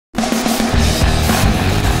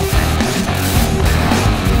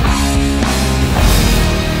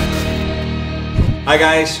Hi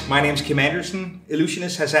guys, my name's Kim Andersen.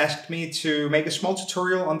 Illusionist has asked me to make a small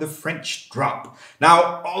tutorial on the French drop.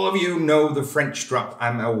 Now, all of you know the French drop,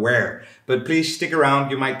 I'm aware, but please stick around,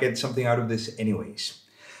 you might get something out of this anyways.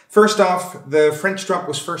 First off, the French drop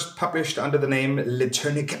was first published under the name Le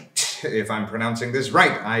Tourniquet, if I'm pronouncing this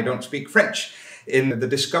right, I don't speak French, in The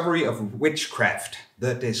Discovery of Witchcraft.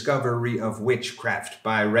 The Discovery of Witchcraft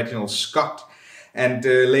by Reginald Scott. And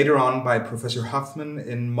later on by Professor Hoffman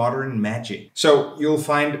in Modern Magic. So you'll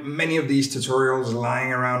find many of these tutorials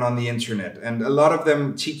lying around on the internet, and a lot of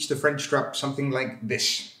them teach the French drop something like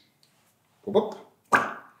this.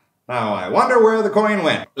 Now I wonder where the coin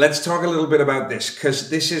went. Let's talk a little bit about this, because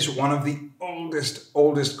this is one of the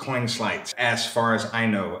oldest coin sleights, as far as I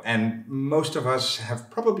know. And most of us have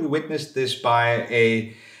probably witnessed this by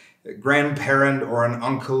a grandparent or an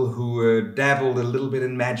uncle who dabbled a little bit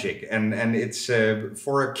in magic, and it's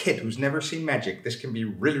for a kid who's never seen magic, this can be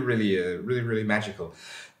really magical.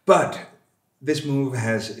 But this move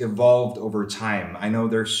has evolved over time. I know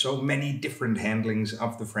there's so many different handlings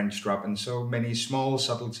of the French drop and so many small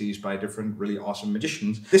subtleties by different really awesome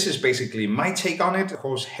magicians. This is basically my take on it, of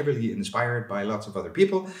course heavily inspired by lots of other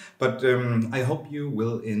people, but I hope you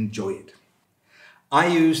will enjoy it. I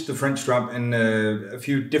use the French drop in a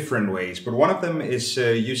few different ways, but one of them is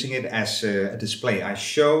using it as a display. I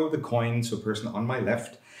show the coin to a person on my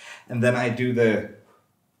left, and then I do the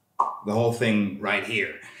whole thing right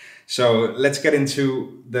here. So let's get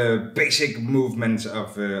into the basic movements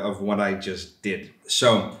of what I just did.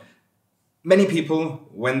 So many people,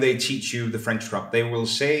 when they teach you the French drop, they will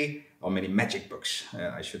say, or many magic books,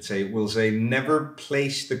 I should say, will say, never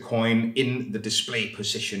place the coin in the display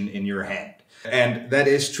position in your hand. And that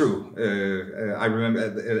is true. I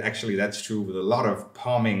remember, actually that's true with a lot of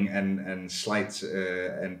palming and sleights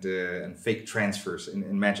and fake transfers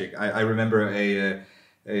in magic. I remember a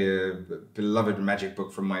beloved magic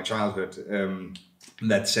book from my childhood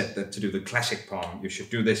that said that to do the classic palm, you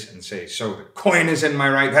should do this and say, so the coin is in my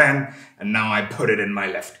right hand and now I put it in my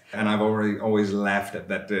left. And I've always laughed at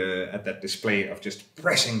that display of just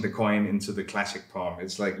pressing the coin into the classic palm.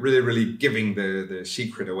 It's like really giving the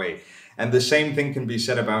secret away. And the same thing can be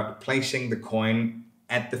said about placing the coin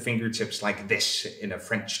at the fingertips like this in a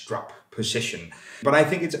French drop position. But I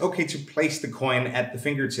think it's okay to place the coin at the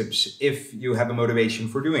fingertips if you have a motivation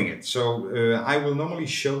for doing it. So I will normally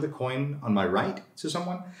show the coin on my right to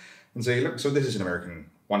someone and say, look, so this is an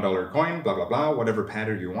American $1 coin, blah, blah, blah, whatever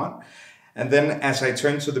pattern you want. And then as I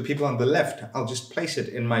turn to the people on the left, I'll just place it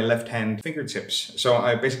in my left hand fingertips. So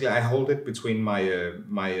I hold it between my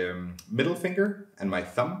middle finger and my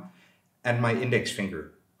thumb and my index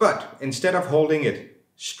finger. But instead of holding it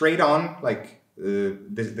straight on, like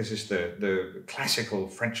this is the classical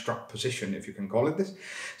French drop position, if you can call it this.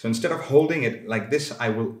 So instead of holding it like this, I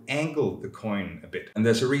will angle the coin a bit. And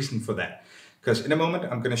there's a reason for that. Because in a moment,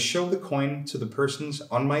 I'm going to show the coin to the persons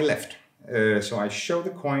on my left. So I show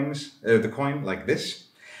the coin like this.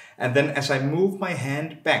 And then as I move my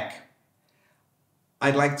hand back,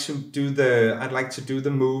 I'd like to do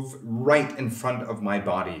the move right in front of my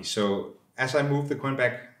body. So as I move the coin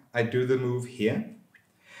back, I do the move here.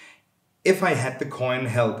 If I had the coin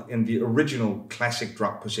held in the original classic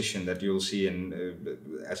drop position that you'll see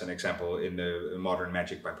as an example in Modern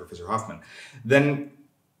Magic by Professor Hoffman, then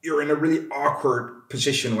you're in a really awkward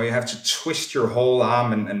position where you have to twist your whole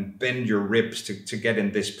arm and bend your ribs to get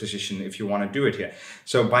in this position if you want to do it here.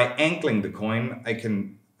 So by angling the coin, I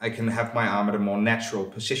can have my arm at a more natural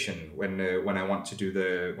position when I want to do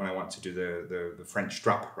the French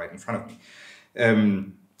drop right in front of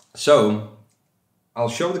me. So I'll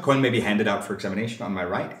show the coin, maybe hand it out for examination on my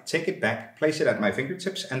right, take it back, place it at my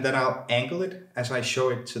fingertips, and then I'll angle it as I show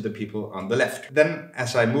it to the people on the left. Then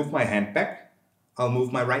as I move my hand back, I'll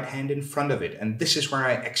move my right hand in front of it, and this is where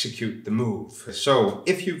I execute the move. So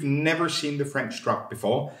if you've never seen the French drop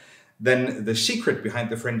before, then the secret behind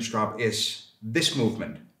the French drop is this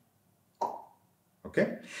movement.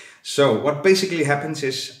 Okay, so what basically happens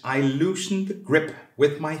is I loosen the grip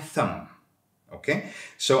with my thumb. Okay,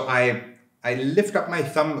 so I lift up my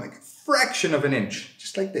thumb like a fraction of an inch,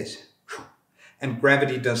 just like this, and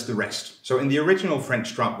gravity does the rest. So in the original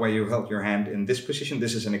French drop where you held your hand in this position,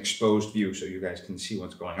 this is an exposed view so you guys can see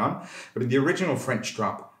what's going on. But in the original French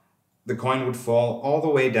drop, the coin would fall all the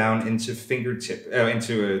way down into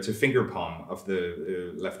to finger palm of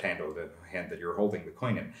the left hand, or the hand that you're holding the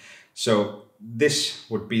coin in. So this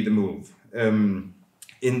would be the move.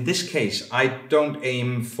 In this case, I don't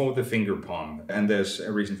aim for the finger palm, and there's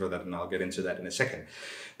a reason for that, and I'll get into that in a second.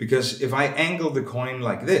 Because if I angle the coin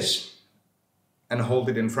like this and hold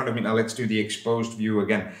it in front of me, now let's do the exposed view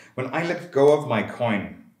again. When I let go of my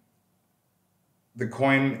coin, the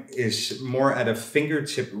coin is more at a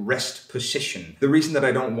fingertip rest position. The reason that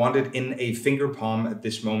I don't want it in a finger palm at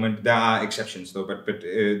this moment, there are exceptions though, but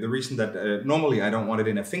the reason that normally I don't want it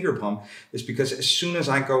in a finger palm is because as soon as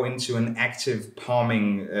I go into an active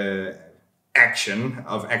palming action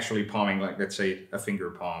of actually palming, like let's say a finger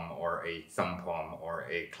palm or a thumb palm or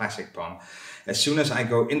a classic palm, as soon as I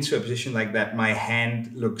go into a position like that, my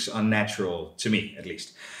hand looks unnatural, to me at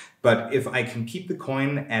least. But if I can keep the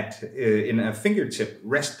coin at in a fingertip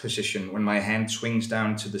rest position when my hand swings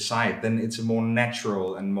down to the side, then it's a more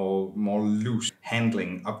natural and more loose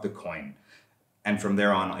handling of the coin. And from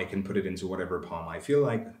there on, I can put it into whatever palm I feel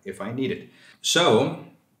like if I need it. So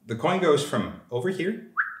the coin goes from over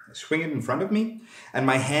here, I swing it in front of me, and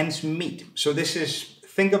my hands meet. So this is,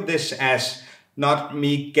 think of this as not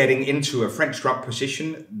me getting into a French drop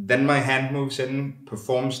position, then my hand moves in,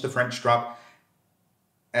 performs the French drop,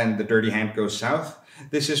 and the dirty hand goes south.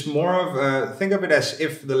 This is more of a, think of it as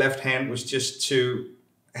if the left hand was just to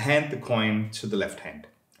hand the coin to the left hand,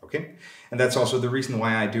 okay? And that's also the reason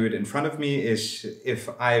why I do it in front of me, is if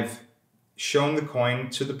I've shown the coin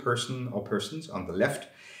to the person or persons on the left,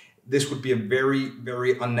 this would be a very,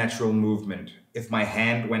 very unnatural movement if my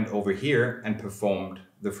hand went over here and performed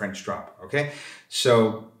the French drop, okay?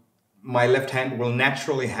 So my left hand will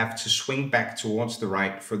naturally have to swing back towards the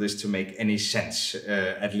right for this to make any sense,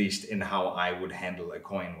 at least in how I would handle a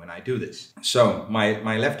coin when I do this. So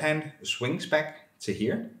my left hand swings back to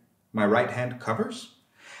here, my right hand covers,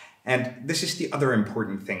 and this is the other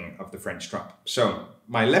important thing of the French drop. So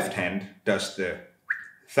my left hand does the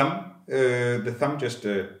thumb just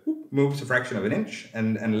moves a fraction of an inch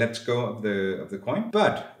and lets go of the coin.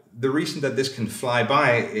 But the reason that this can fly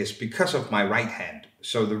by is because of my right hand.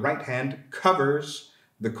 So the right hand covers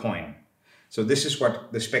the coin. So this is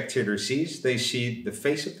what the spectator sees. They see the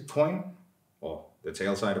face of the coin, or the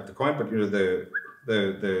tail side of the coin, but you know,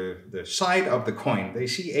 the side of the coin. They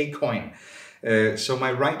see a coin. So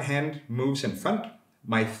my right hand moves in front,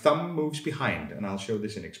 my thumb moves behind, and I'll show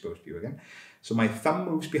this in exposed view again. So my thumb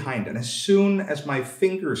moves behind, and as soon as my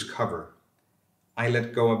fingers cover, I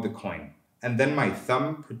let go of the coin. And then my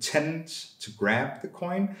thumb pretends to grab the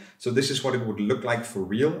coin. So this is what it would look like for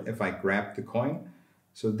real if I grabbed the coin.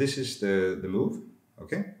 So this is the move,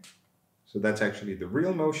 okay? So that's actually the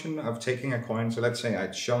real motion of taking a coin. So let's say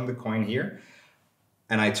I'd shown the coin here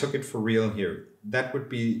and I took it for real here. That would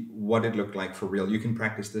be what it looked like for real. You can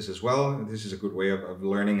practice this as well. This is a good way of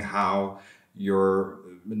learning how your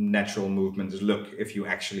natural movements look if you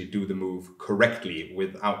actually do the move correctly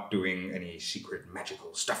without doing any secret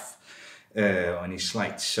magical stuff. Or any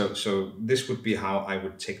sleights. So this would be how I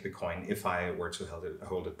would take the coin if I were to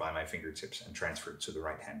hold it by my fingertips and transfer it to the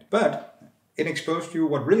right hand. But in exposed view,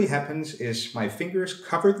 what really happens is my fingers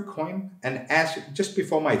cover the coin, and as just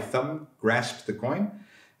before my thumb grasps the coin,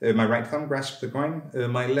 my right thumb grasps the coin,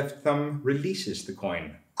 my left thumb releases the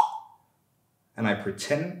coin. And I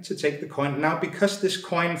pretend to take the coin. Now, because this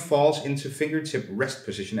coin falls into fingertip rest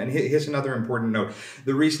position, and here's another important note.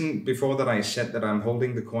 The reason before that I said that I'm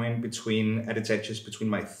holding the coin at its edges between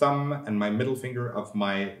my thumb and my middle finger of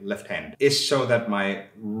my left hand is so that my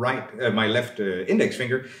left index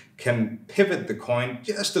finger can pivot the coin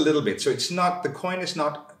just a little bit. So it's not, the coin is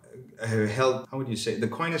not held, how would you say, the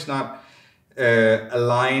coin is not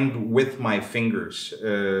aligned with my fingers,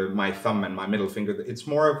 my thumb and my middle finger. It's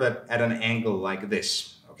more of at an angle like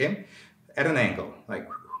this, okay? At an angle, like,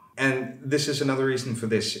 and this is another reason for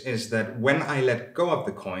this, is that when I let go of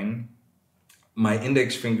the coin, my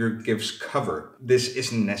index finger gives cover. This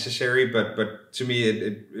isn't necessary, but to me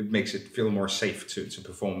it makes it feel more safe to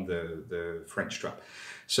perform the French drop.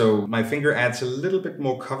 So my finger adds a little bit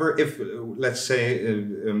more cover. If, let's say,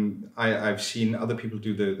 I've seen other people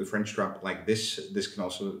do the French drop like this. This can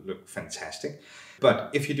also look fantastic. But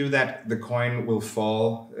if you do that, the coin will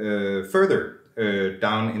fall further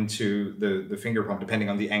down into the finger palm, depending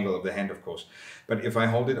on the angle of the hand, of course. But if I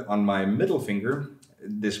hold it on my middle finger,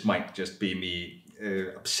 this might just be me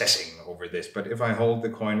obsessing over this. But if I hold the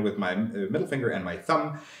coin with my middle finger and my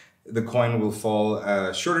thumb, the coin will fall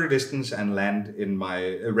a shorter distance and land in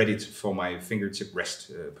my for my fingertip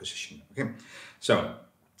rest position. Okay, so,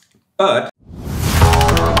 but.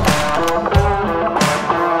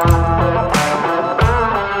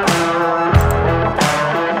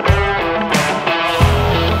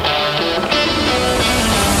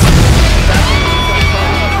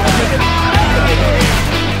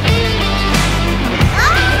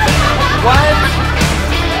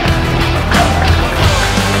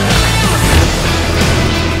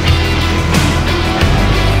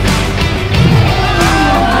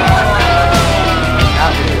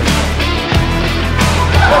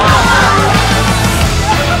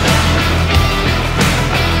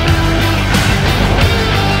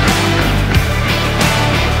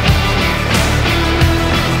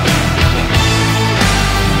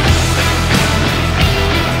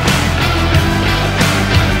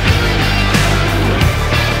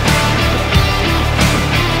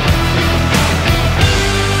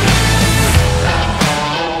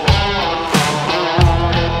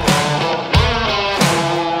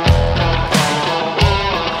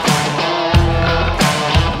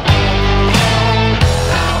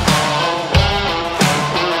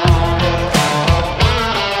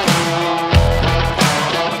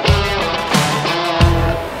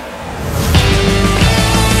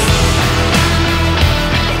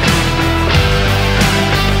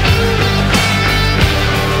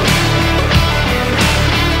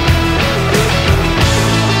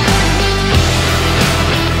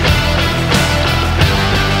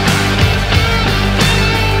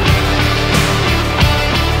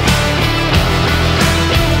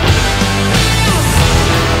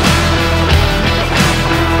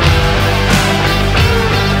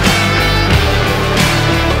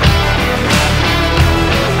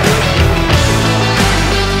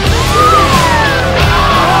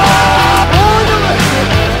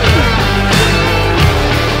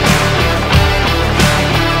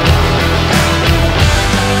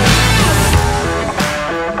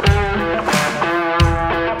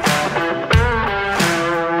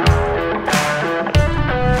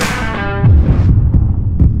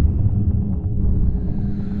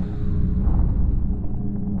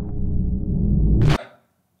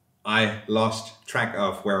 I lost track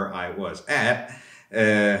of where I was at.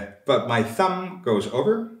 But my thumb goes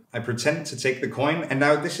over. I pretend to take the coin, and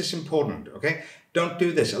now this is important, okay? Don't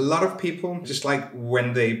do this. A lot of people, just like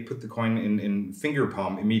when they put the coin in finger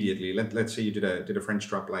palm immediately, let's say you did a French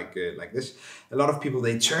drop like this, a lot of people,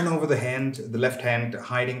 they turn over the left hand,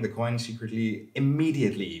 hiding the coin secretly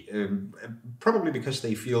immediately, probably because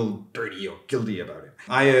they feel dirty or guilty about it.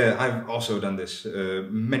 I've also done this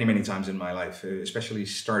many times in my life, especially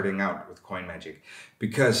starting out with coin magic,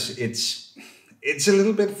 because it's a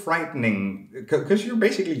little bit frightening, because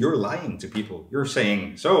you're lying to people. You're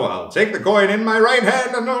saying, so I'll take the coin in my right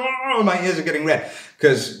hand and oh, my ears are getting red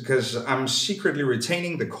because I'm secretly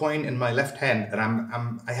retaining the coin in my left hand, and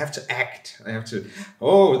I have to act. I have to,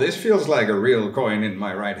 oh, this feels like a real coin in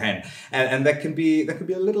my right hand. And that can be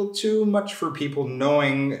a little too much for people,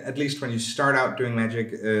 knowing, at least when you start out doing magic,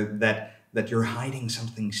 that you're hiding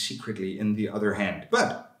something secretly in the other hand.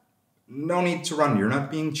 But no need to run, you're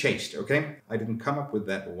not being chased, okay? I didn't come up with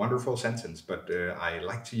that wonderful sentence, but I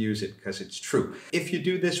like to use it because it's true. If you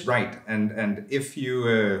do this right, and if you,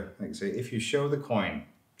 like I say, if you show the coin,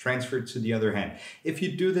 transfer it to the other hand, if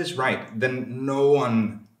you do this right, then no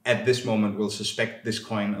one at this moment will suspect this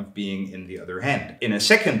coin of being in the other hand. In a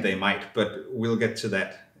second they might, but we'll get to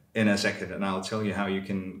that in a second, and I'll tell you how you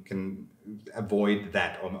can avoid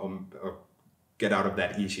that or get out of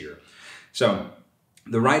that easier. So,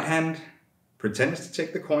 the right hand pretends to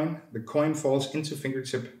take the coin falls into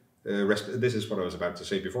fingertip rest. This is what I was about to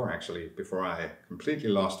say before, actually, before I completely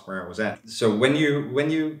lost where I was at. So when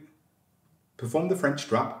you perform the French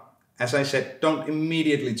drop, as I said, don't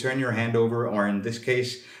immediately turn your hand over, or in this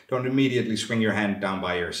case, don't immediately swing your hand down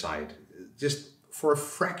by your side. Just for a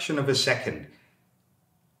fraction of a second,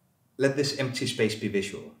 let this empty space be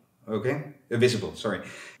visual. Okay? Visible, sorry.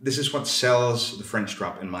 This is what sells the French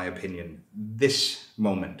drop, in my opinion. This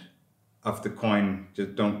moment of the coin,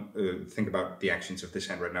 just don't think about the actions of this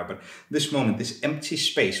hand right now, but this moment, this empty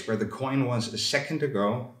space where the coin was a second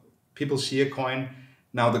ago, people see a coin,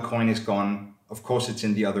 now the coin is gone. Of course it's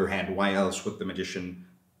in the other hand. Why else would the magician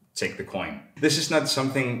take the coin? This is not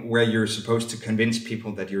something where you're supposed to convince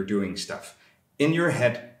people that you're doing stuff. In your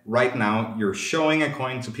head, right now, you're showing a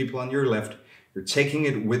coin to people on your left. You're taking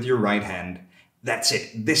it with your right hand. That's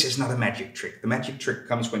it. This is not a magic trick. The magic trick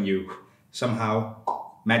comes when you somehow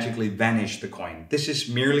magically vanish the coin. This is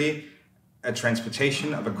merely a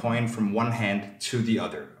transportation of a coin from one hand to the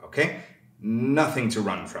other, okay? Nothing to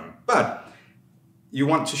run from. But you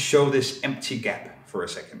want to show this empty gap for a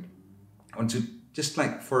second. I want to, just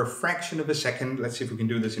like for a fraction of a second, let's see if we can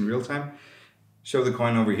do this in real time, show the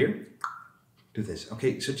coin over here. Do this.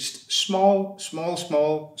 Okay, so just small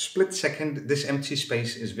split second, this empty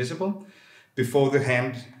space is visible before the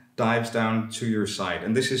hand dives down to your side.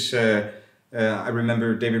 And this is, I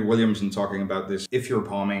remember David Williamson talking about this. If you're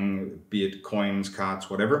palming, be it coins, cards,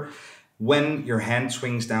 whatever, when your hand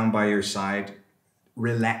swings down by your side,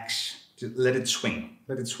 relax. Just let it swing.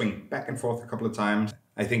 Let it swing back and forth a couple of times.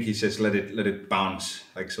 I think he says let it bounce,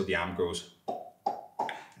 like so the arm goes.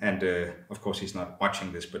 And of course he's not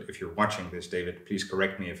watching this, but if you're watching this, David, please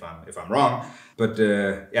correct me if I'm wrong. But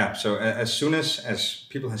yeah, so as soon as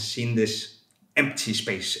people have seen this empty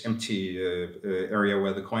space, empty area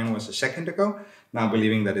where the coin was a second ago, now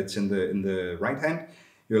believing that it's in the right hand,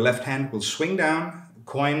 your left hand will swing down,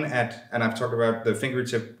 coin at, and I've talked about the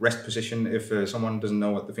fingertip rest position. If someone doesn't know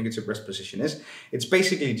what the fingertip rest position is, it's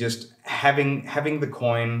basically just having the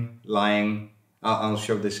coin lying. I'll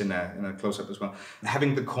show this in a close-up as well.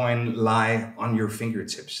 Having the coin lie on your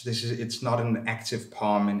fingertips. It's not an active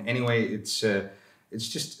palm in any way. It's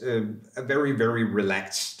just a very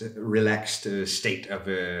relaxed state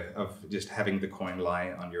of just having the coin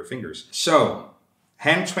lie on your fingers. So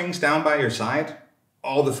hand swings down by your side.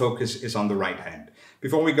 All the focus is on the right hand.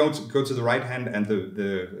 Before we go to the right hand and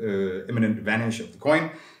the imminent vanish of the coin,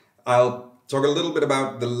 I'll talk a little bit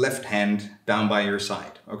about the left hand down by your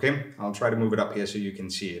side, okay? I'll try to move it up here so you can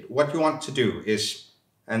see it. What you want to do is,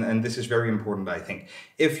 and this is very important, I think,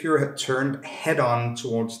 if you're turned head on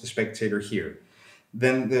towards the spectator here,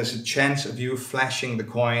 then there's a chance of you flashing the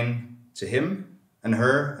coin to him and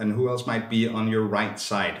her and who else might be on your right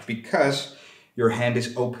side, because your hand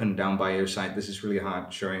is open down by your side. This is really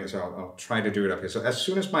hard showing, so I'll try to do it up here. So as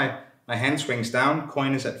soon as my hand swings down,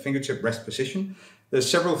 coin is at fingertip rest position. There's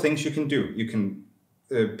several things you can do. You can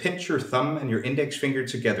pinch your thumb and your index finger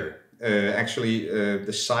together,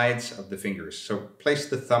 the sides of the fingers. So place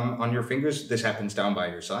the thumb on your fingers. This happens down by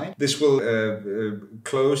your side. This will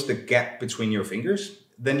close the gap between your fingers.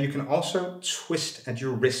 Then you can also twist at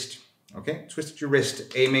your wrist. Okay, twisted your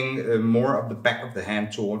wrist, aiming more of the back of the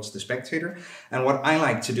hand towards the spectator. And what I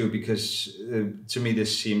like to do, because to me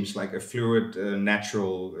this seems like a fluid,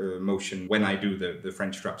 natural motion when I do the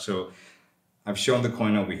French drop. So I've shown the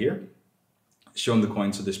coin over here, shown the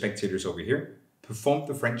coin to the spectators over here, performed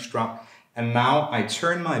the French drop, and now I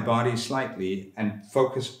turn my body slightly and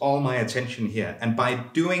focus all my attention here. And by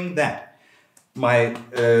doing that, my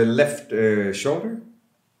left shoulder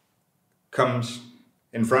comes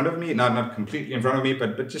in front of me, not completely in front of me,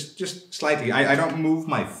 but just slightly. I don't move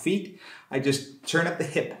my feet, I just turn at the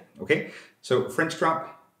hip, okay? So French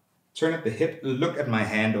drop, turn at the hip, look at my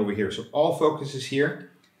hand over here. So all focus is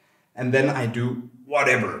here, and then I do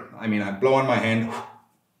whatever. I mean, I blow on my hand,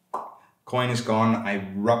 coin is gone, I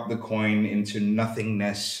rub the coin into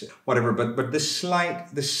nothingness, whatever. But the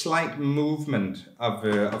slight movement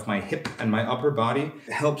of my hip and my upper body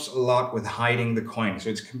helps a lot with hiding the coin. So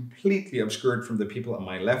it's completely obscured from the people on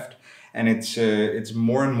my left, and it's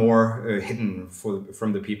more and more hidden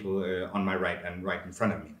from the people on my right and right in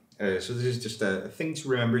front of me. So this is just a thing to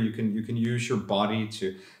remember. You can use your body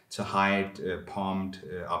to hide palmed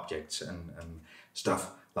objects and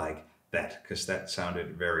stuff like that, because that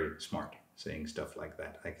sounded very smart. Saying stuff like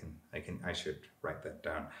that. I should write that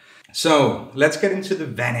down. So let's get into the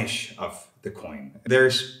vanish of the coin.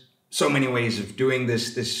 There's so many ways of doing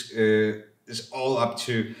this. This is all up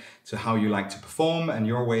to how you like to perform and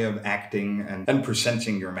your way of acting and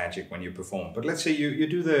presenting your magic when you perform. But let's say you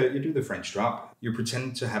do the French drop. You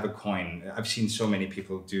pretend to have a coin. I've seen so many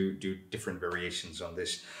people do different variations on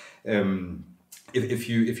this. If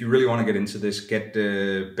you really want to get into this, get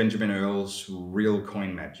Benjamin Earl's Real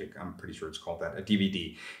Coin Magic. I'm pretty sure it's called that, a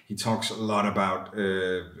DVD. He talks a lot about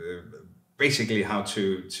basically how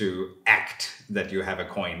to act that you have a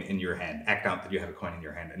coin in your hand, act out that you have a coin in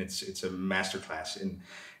your hand, and it's a masterclass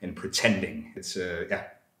in pretending. It's yeah,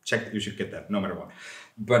 check, you should get that no matter what.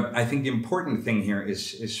 But I think the important thing here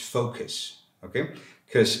is focus. Okay.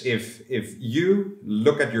 Because if you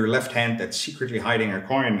look at your left hand that's secretly hiding a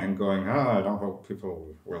coin and going, I don't hope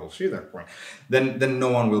people will see that coin, then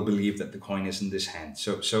no one will believe that the coin is in this hand.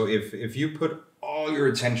 So if you put all your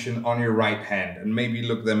attention on your right hand and maybe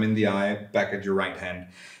look them in the eye back at your right hand,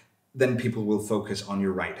 then people will focus on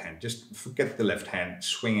your right hand. Just forget the left hand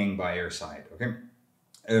swinging by your side, okay?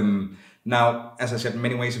 Now, as I said,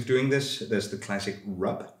 many ways of doing this. There's the classic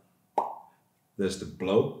rub. There's the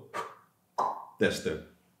blow. There's the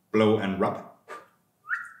blow and rub.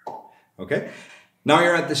 Okay. Now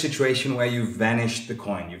you're at the situation where you've vanished the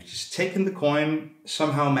coin. You've just taken the coin,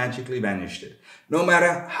 somehow magically vanished it. No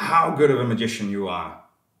matter how good of a magician you are,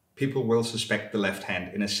 people will suspect the left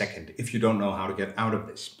hand in a second if you don't know how to get out of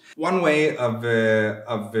this. One way of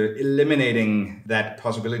eliminating that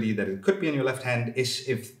possibility that it could be in your left hand is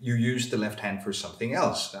if you use the left hand for something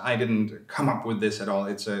else. I didn't come up with this at all.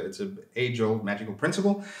 It's a age-old magical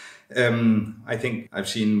principle. I think I've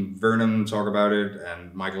seen Vernon talk about it,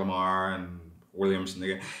 and Michael Lamar and Williams,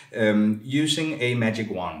 and using a magic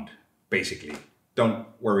wand, basically. Don't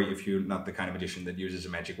worry if you're not the kind of magician that uses a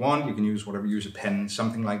magic wand. You can use whatever, use a pen,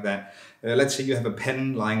 something like that. Let's say you have a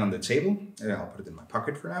pen lying on the table. I'll put it in my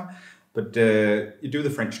pocket for now. But you do the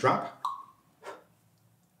French drop.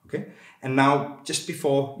 Okay. And now, just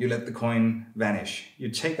before you let the coin vanish, you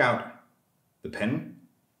take out the pen,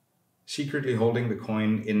 secretly holding the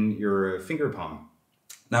coin in your finger palm.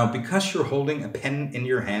 Now, because you're holding a pen in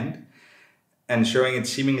your hand and showing it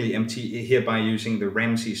seemingly empty, hereby using the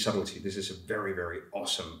Ramsey subtlety, this is a very, very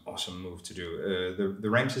awesome move to do. The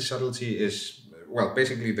Ramsey subtlety is, well,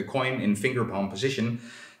 basically the coin in finger palm position,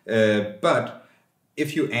 but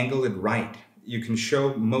if you angle it right, you can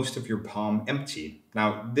show most of your palm empty.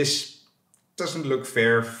 Now, this doesn't look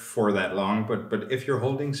fair for that long, but if you're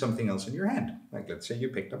holding something else in your hand, like let's say you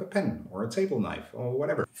picked up a pen or a table knife or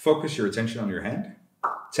whatever, focus your attention on your hand,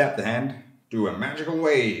 tap the hand, do a magical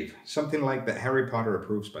wave, something like that Harry Potter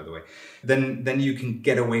approves, by the way, then you can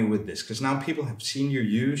get away with this, because now people have seen you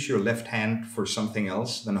use your left hand for something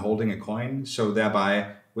else than holding a coin, so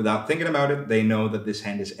thereby, without thinking about it, they know that this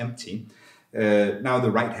hand is empty. Now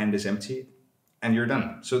the right hand is empty, and you're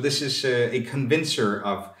done. So this is a convincer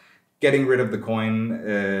of getting rid of the coin,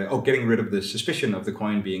 or getting rid of the suspicion of the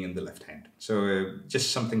coin being in the left hand. So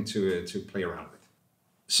just something to play around with.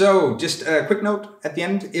 So just a quick note at the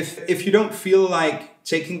end, if you don't feel like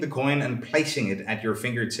taking the coin and placing it at your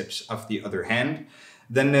fingertips of the other hand,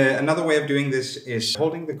 then another way of doing this is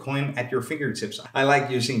holding the coin at your fingertips. I like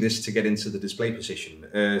using this to get into the display position.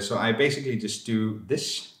 So I basically just do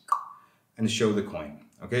this and show the coin.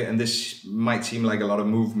 Okay, and this might seem like a lot of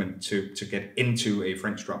movement to get into a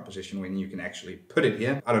French drop position when you can actually put it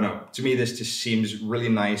here. I don't know, to me this just seems really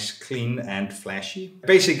nice, clean and flashy.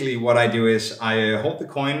 Basically what I do is I hold the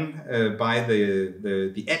coin by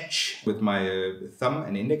the edge with my thumb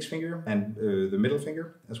and index finger and the middle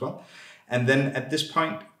finger as well. And then at this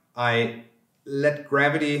point I let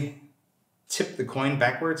gravity tip the coin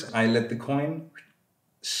backwards. I let the coin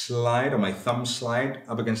slide, or my thumb slide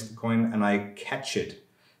up against the coin, and I catch it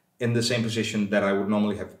in the same position that I would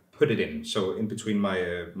normally have put it in. So in between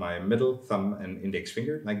my, my middle thumb and index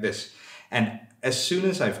finger, like this. And as soon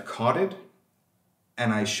as I've caught it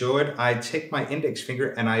and I show it, I take my index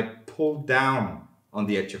finger and I pull down on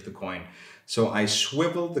the edge of the coin. So I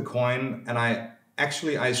swivel the coin, and I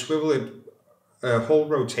swivel it a whole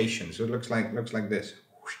rotation. So it looks like this,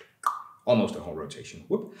 almost a whole rotation,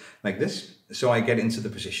 whoop, like this. So I get into the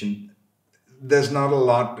position. There's not a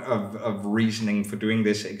lot of reasoning for doing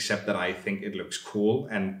this, except that I think it looks cool,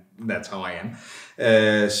 and that's how I am.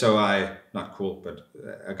 Not cool, but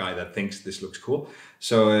a guy that thinks this looks cool.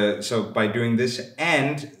 So by doing this,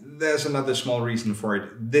 and there's another small reason for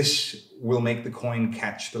it, this will make the coin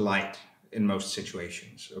catch the light in most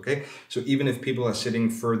situations, okay? So even if people are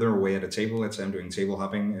sitting further away at a table, let's say I'm doing table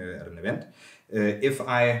hopping at an event, if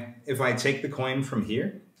I take the coin from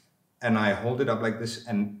here and I hold it up like this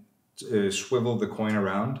and swivel the coin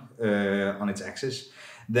around on its axis,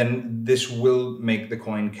 then this will make the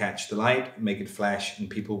coin catch the light, make it flash, and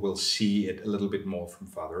people will see it a little bit more from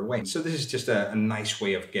farther away. So this is just a nice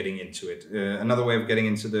way of getting into it. Another way of getting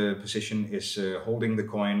into the position is holding the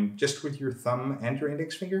coin just with your thumb and your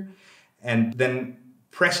index finger, and then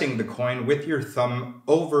pressing the coin with your thumb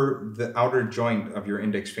over the outer joint of your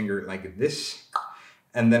index finger like this,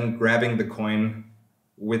 and then grabbing the coin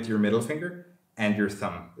with your middle finger and your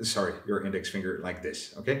your index finger like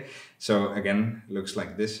this, okay? So again, it looks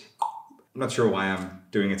like this. I'm not sure why I'm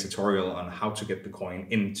doing a tutorial on how to get the coin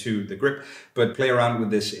into the grip, but play around with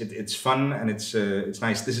this. It's fun and it's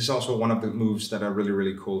nice. This is also one of the moves that are really,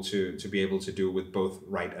 really cool to be able to do with both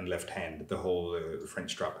right and left hand, the whole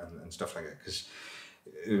French drop and stuff like that, because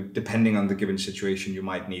depending on the given situation, you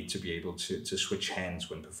might need to be able to switch hands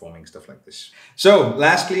when performing stuff like this. So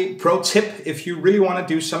lastly, pro tip, if you really want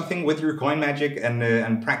to do something with your coin magic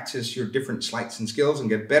and practice your different sleights and skills and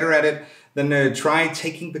get better at it, then try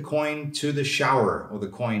taking the coin to the shower, or the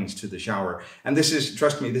coins to the shower. And this is,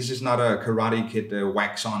 trust me, this is not a Karate Kid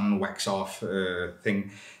wax on, wax off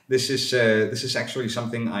thing. This is actually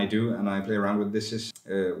something I do, and I play around with. This is,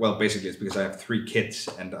 well, basically it's because I have 3 kids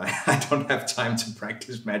and I don't have time to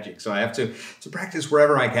practice magic. So I have to practice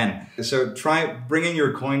wherever I can. So try bringing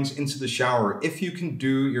your coins into the shower. If you can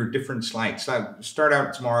do your different sleights, start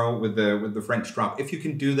out tomorrow with the French drop. If you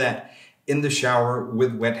can do that in the shower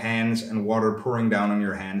with wet hands and water pouring down on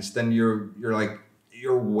your hands, then you're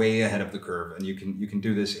way ahead of the curve, and you can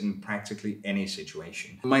do this in practically any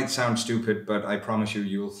situation. It might sound stupid, but I promise you,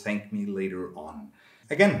 you'll thank me later on.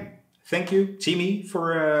 Again, thank you, Timmy,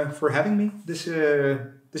 for having me. This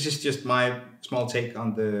is just my small take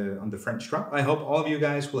on the French drop. I hope all of you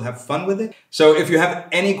guys will have fun with it. So if you have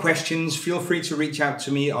any questions, feel free to reach out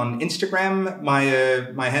to me on Instagram.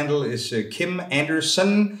 My handle is Kim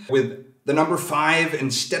Andersen with the number 5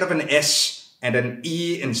 instead of an S and an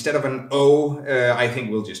E instead of an O. I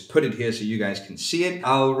think we'll just put it here so you guys can see it.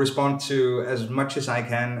 I'll respond to as much as I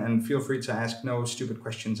can, and feel free to ask no stupid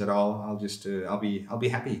questions at all. I'll be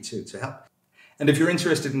happy to help. And if you're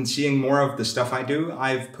interested in seeing more of the stuff I do,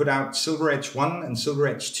 I've put out Silver Edge 1 and Silver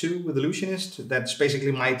Edge 2 with Illusionist. That's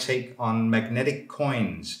basically my take on magnetic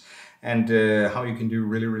coins and how you can do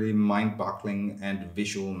really, really mind-boggling and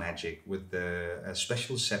visual magic with a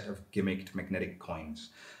special set of gimmicked magnetic coins.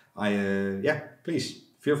 Yeah, please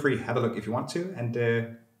feel free, have a look if you want to,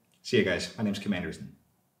 and see you guys. My name's Kim Andersen.